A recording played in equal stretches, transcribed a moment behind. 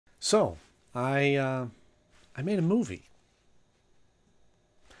So, I made a movie.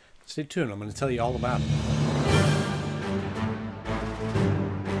 Stay tuned. I'm going to tell you all about it.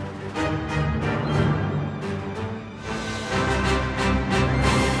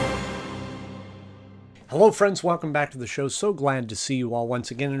 Hello, friends. Welcome back to the show. So glad to see you all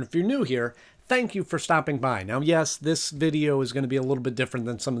once again. And if you're new here, thank you for stopping by. Now, yes, this video is going to be a little bit different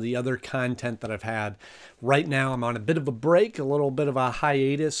than some of the other content that I've had. Right now, I'm on a bit of a break, a little bit of a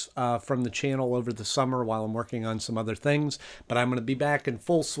hiatus from the channel over the summer while I'm working on some other things. But I'm going to be back in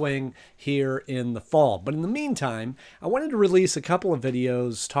full swing here in the fall. But in the meantime, I wanted to release a couple of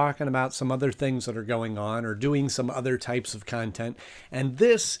videos talking about some other things that are going on or doing some other types of content. And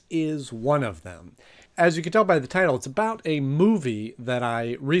this is one of them. As you can tell by the title, it's about a movie that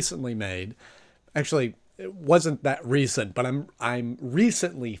I recently made. Actually, it wasn't that recent, but I'm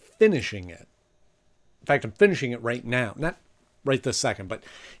recently finishing it. In fact, I'm finishing it right now. Not right this second, but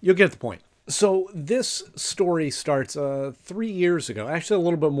you'll get the point. So this story starts 3 years ago, actually a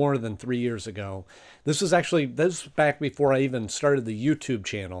little bit more than 3 years ago. This was back before I even started the YouTube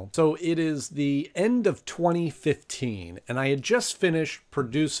channel. So it is the end of 2015, and I had just finished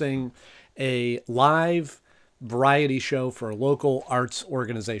producing a live variety show for a local arts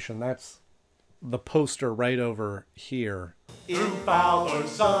organization. That's the poster right over here. In foul or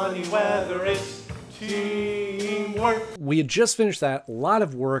sunny weather, it's teamwork. We had just finished that. A lot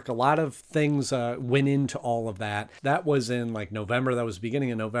of work, a lot of things went into all of that. That was in like November. That was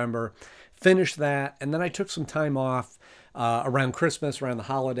beginning of November. Finished that, and then I took some time off around Christmas, around the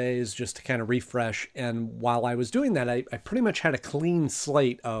holidays, just to kind of refresh. And while I was doing that, I pretty much had a clean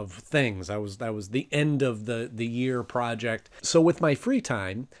slate of things. That was the end of the year project. So with my free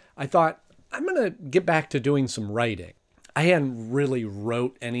time, I thought, I'm going to get back to doing some writing. I hadn't really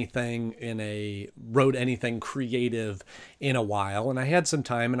wrote anything creative in a while, and I had some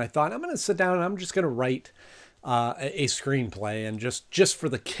time, and I thought, I'm going to sit down and I'm just going to write a screenplay, and just for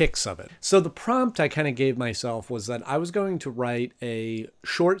the kicks of it. So the prompt I kind of gave myself was that I was going to write a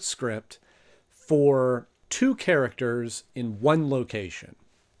short script for 2 characters in one location.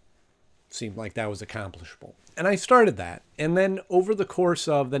 Seemed like that was accomplishable. And I started that. And then over the course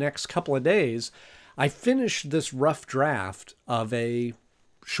of the next couple of days, I finished this rough draft of a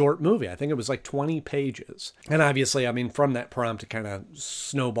short movie. I think it was like 20 pages. And obviously, I mean, from that prompt, it kind of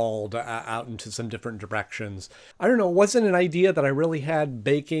snowballed out into some different directions. I don't know, it wasn't an idea that I really had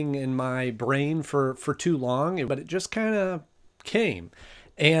baking in my brain for too long, but it just kind of came.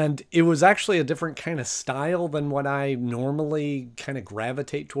 And it was actually a different kind of style than what I normally kind of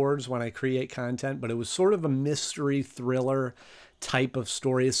gravitate towards when I create content, but it was sort of a mystery thriller type of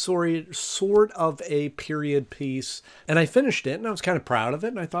story, sort of a period piece. And I finished it, and I was kind of proud of it,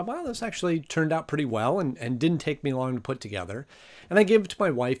 and I thought, wow, this actually turned out pretty well and didn't take me long to put together. And I gave it to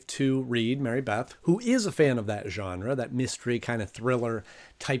my wife to read, Mary Beth, who is a fan of that genre, that mystery kind of thriller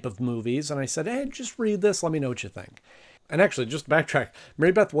type of movies. And I said, hey, just read this, let me know what you think. And actually, just to backtrack,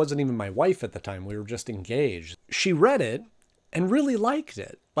 Mary Beth wasn't even my wife at the time. We were just engaged. She read it and really liked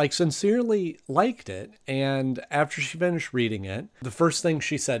it, like sincerely liked it. And after she finished reading it, the first thing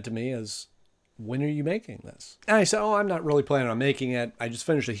she said to me is, when are you making this? And I said, oh, I'm not really planning on making it. I just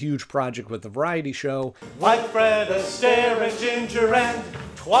finished a huge project with the variety show. Like Fred Astaire and Ginger and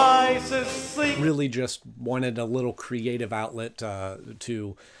twice as sleek. Really just wanted a little creative outlet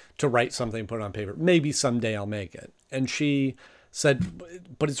to write something, put it on paper. Maybe someday I'll make it. And she said,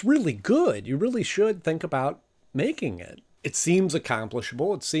 but it's really good. You really should think about making it. It seems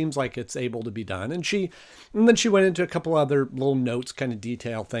accomplishable. It seems like it's able to be done. And then she went into a couple other little notes, kind of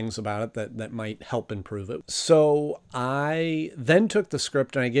detail things about it that might help improve it. So I then took the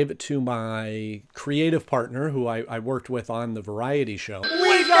script and I gave it to my creative partner who I worked with on the variety show.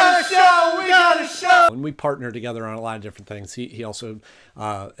 We got a show! We got a show! And we partner together on a lot of different things. He also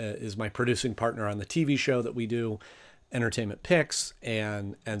is my producing partner on the TV show that we do, Entertainment Picks.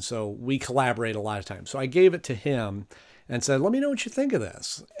 And so we collaborate a lot of times. So I gave it to him and said, let me know what you think of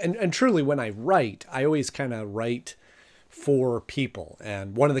this. And truly, when I write, I always kind of write for people.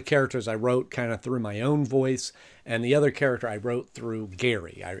 And one of the characters I wrote kind of through my own voice, and the other character I wrote through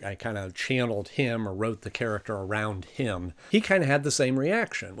Gary. I kind of channeled him or wrote the character around him. He kind of had the same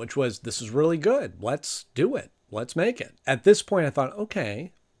reaction, which was, this is really good. Let's do it. Let's make it. At this point, I thought,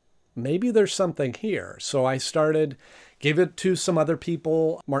 okay, maybe there's something here. So I gave it to some other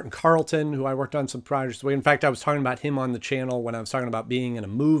people, Martin Carlton, who I worked on some projects with. In fact, I was talking about him on the channel when I was talking about being in a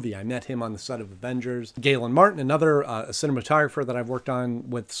movie. I met him on the set of Avengers. Galen Martin, another a cinematographer that I've worked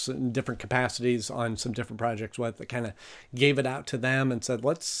on with some different capacities on some different projects with, that kind of gave it out to them and said,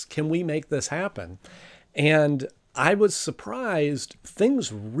 can we make this happen? And I was surprised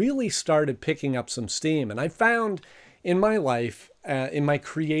things really started picking up some steam. And I found in my life, in my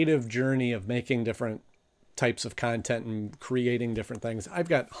creative journey of making different types of content and creating different things, I've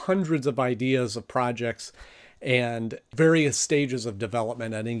got hundreds of ideas of projects and various stages of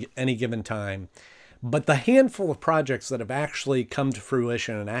development at any given time. But the handful of projects that have actually come to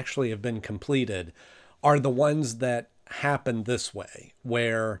fruition and actually have been completed are the ones that happen this way,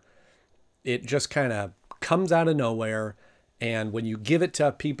 where it just kind of comes out of nowhere. And when you give it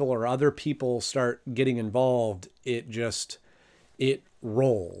to people or other people start getting involved, it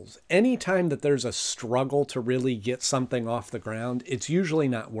rolls. Anytime that there's a struggle to really get something off the ground, it's usually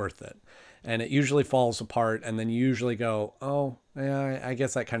not worth it. And it usually falls apart. And then you usually go, oh, yeah, I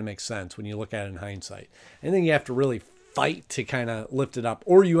guess that kind of makes sense when you look at it in hindsight. And then you have to really fight to kind of lift it up,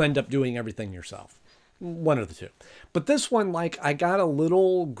 or you end up doing everything yourself. One of the two. But this one, like, I got a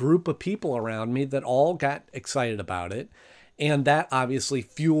little group of people around me that all got excited about it. And that obviously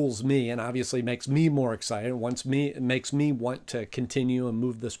fuels me and obviously makes me more excited. It makes me want to continue and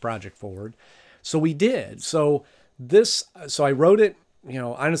move this project forward. So we did. So I wrote it,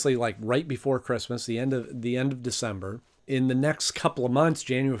 honestly, like right before Christmas, the end of December. In the next couple of months,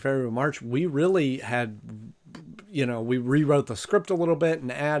 January, February, March, we really had, we rewrote the script a little bit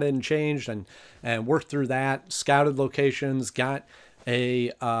and added and changed and worked through that, scouted locations, got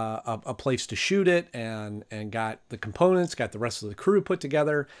a place to shoot it, and got the components, got the rest of the crew put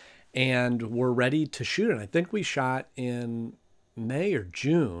together, and we're ready to shoot it. I think we shot in May or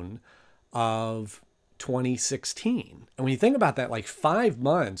June of 2016. And when you think about that, like 5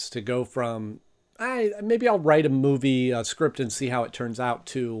 months to go from, maybe I'll write a movie script and see how it turns out,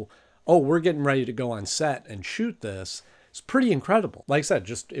 to, oh, we're getting ready to go on set and shoot this. It's pretty incredible. Like I said,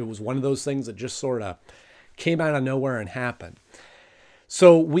 it was one of those things that just sort of came out of nowhere and happened.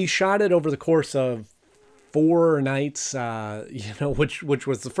 So we shot it over the course of 4 nights, which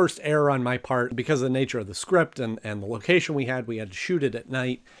was the first error on my part because of the nature of the script and the location we had to shoot it at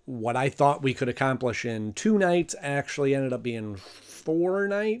night. What I thought we could accomplish in 2 nights actually ended up being 4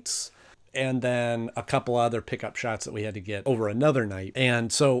 nights. And then a couple other pickup shots that we had to get over another night.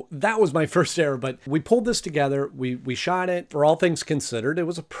 And so that was my first error, but we pulled this together. We shot it. For all things considered, it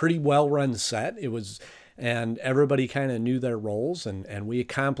was a pretty well-run set. And everybody kind of knew their roles, and we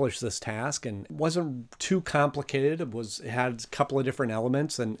accomplished this task, and it wasn't too complicated. It had a couple of different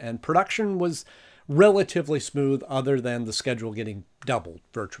elements, and production was relatively smooth other than the schedule getting doubled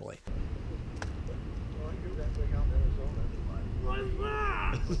virtually.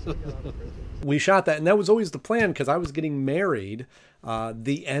 We shot that, and that was always the plan because I was getting married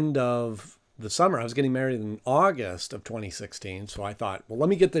the end of the summer. I was getting married in August of 2016. So I thought, well, let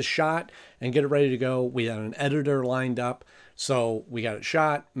me get this shot and get it ready to go. We had an editor lined up. So we got it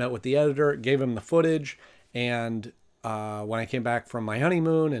shot, met with the editor, gave him the footage. And when I came back from my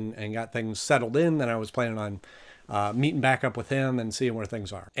honeymoon and got things settled in, then I was planning on meeting back up with him and seeing where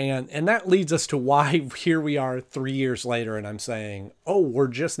things are. And that leads us to why here we are 3 years later, and I'm saying, oh, we're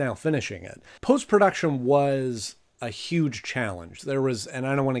just now finishing it. Post-production was a huge challenge. There was, and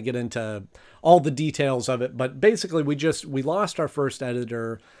I don't want to get into all the details of it, but basically we lost our first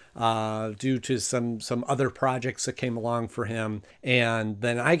editor due to some other projects that came along for him. And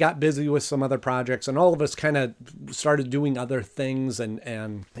then I got busy with some other projects, and all of us kind of started doing other things,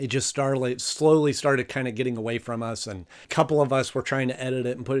 and it just slowly started kind of getting away from us. And a couple of us were trying to edit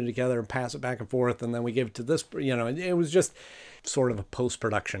it and put it together and pass it back and forth. And then we gave it to this, it was just sort of a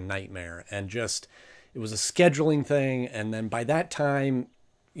post-production nightmare, and just, it was a scheduling thing. And then by that time,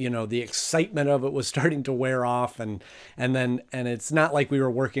 the excitement of it was starting to wear off. And it's not like we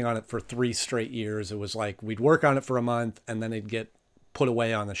were working on it for 3 straight years. It was like we'd work on it for a month, and then it'd get put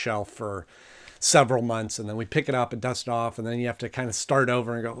away on the shelf for several months. And then we pick it up and dust it off. And then you have to kind of start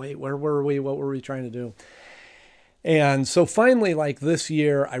over and go, wait, where were we? What were we trying to do? And so finally, like this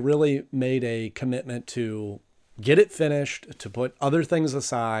year, I really made a commitment to get it finished, to put other things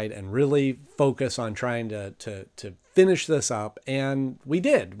aside and really focus on trying to finish this up. And we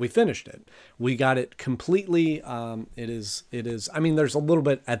did. We finished it. We got it completely. It is, I mean, there's a little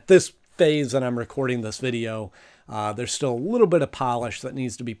bit at this phase that I'm recording this video. There's still a little bit of polish that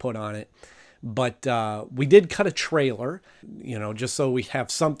needs to be put on it. But we did cut a trailer, just so we have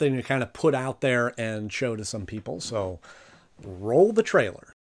something to kind of put out there and show to some people. So roll the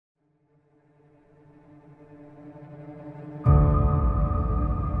trailer.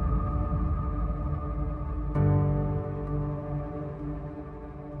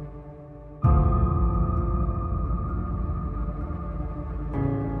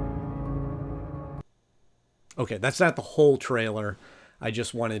 Okay, that's not the whole trailer. I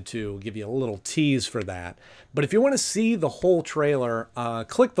just wanted to give you a little tease for that. But if you want to see the whole trailer,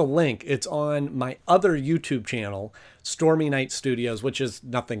 click the link. It's on my other YouTube channel, Stormy Night Studios, which is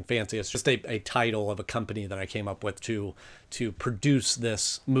nothing fancy. It's just a title of a company that I came up with to produce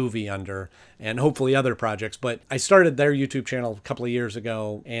this movie under, and hopefully other projects. But I started their YouTube channel a couple of years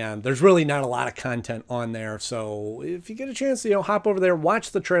ago, and there's really not a lot of content on there. So if you get a chance, hop over there,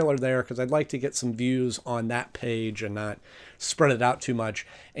 watch the trailer there, because I'd like to get some views on that page and not spread it out too much.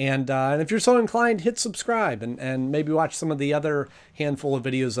 And if you're so inclined, hit subscribe and maybe watch some of the other handful of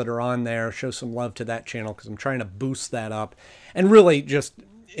videos that are on there. Show some love to that channel, because I'm trying to boost that up. And really, just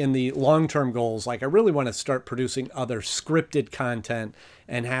in the long-term goals, like I really want to start producing other scripted content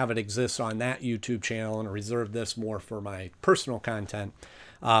and have it exist on that YouTube channel, and reserve this more for my personal content.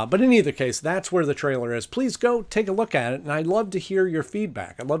 But in either case, that's where the trailer is. Please go take a look at it, and I'd love to hear your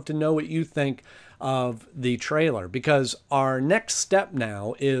feedback. I'd love to know what you think of the trailer, because our next step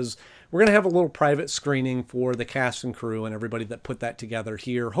now is we're going to have a little private screening for the cast and crew and everybody that put that together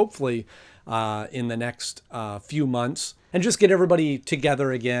here, hopefully in the next few months, and just get everybody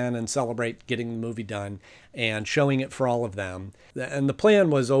together again and celebrate getting the movie done and showing it for all of them. And the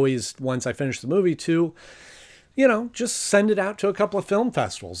plan was always, once I finished the movie, to just send it out to a couple of film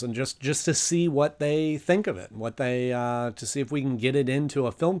festivals and just to see what they think of it, and what they to see if we can get it into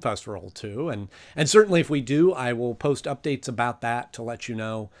a film festival too. And certainly if we do, I will post updates about that to let you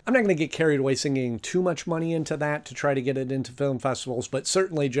know. I'm not going to get carried away sinking too much money into that to try to get it into film festivals, but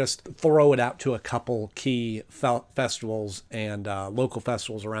certainly just throw it out to a couple key festivals and local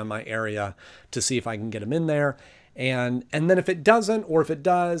festivals around my area to see if I can get them in there. And then if it doesn't, or if it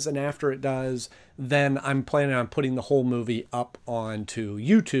does, and after it does, then I'm planning on putting the whole movie up onto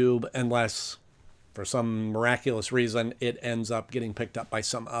YouTube, unless for some miraculous reason it ends up getting picked up by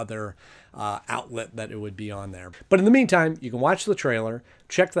some other outlet that it would be on there. But in the meantime, you can watch the trailer,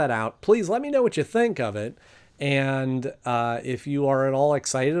 check that out. Please let me know what you think of it. And if you are at all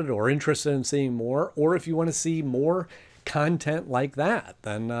excited or interested in seeing more, or if you want to see more content like that,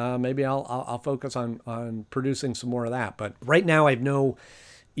 then maybe I'll focus on producing some more of that. But right now I have no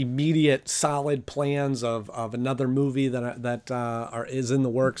immediate solid plans of another movie that is in the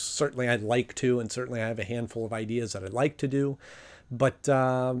works. Certainly I'd like to, and certainly I have a handful of ideas that I'd like to do, but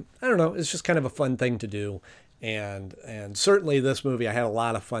I don't know, it's just kind of a fun thing to do. And certainly this movie I had a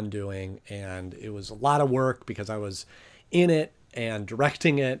lot of fun doing, and it was a lot of work because I was in it and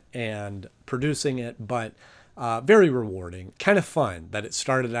directing it and producing it, but very rewarding, kind of fun that it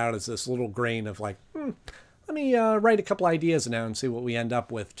started out as this little grain of like, let me write a couple ideas now and see what we end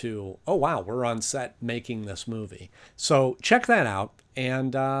up with, to, oh wow, we're on set making this movie. So check that out,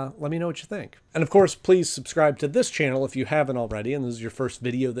 and let me know what you think. And of course, please subscribe to this channel if you haven't already, and this is your first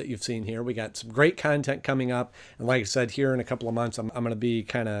video that you've seen here. We got some great content coming up, and like I said, here in a couple of months, I'm going to be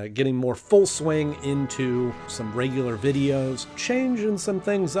kind of getting more full swing into some regular videos, changing some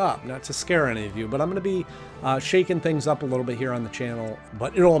things up, not to scare any of you, but I'm going to be shaking things up a little bit here on the channel,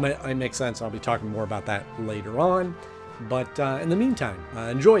 but it all makes sense. I'll be talking more about that later on. But in the meantime,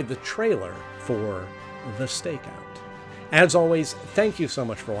 enjoy the trailer for The Stakeout. As always, thank you so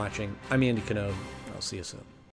much for watching. I'm Andy Knode. I'll see you soon.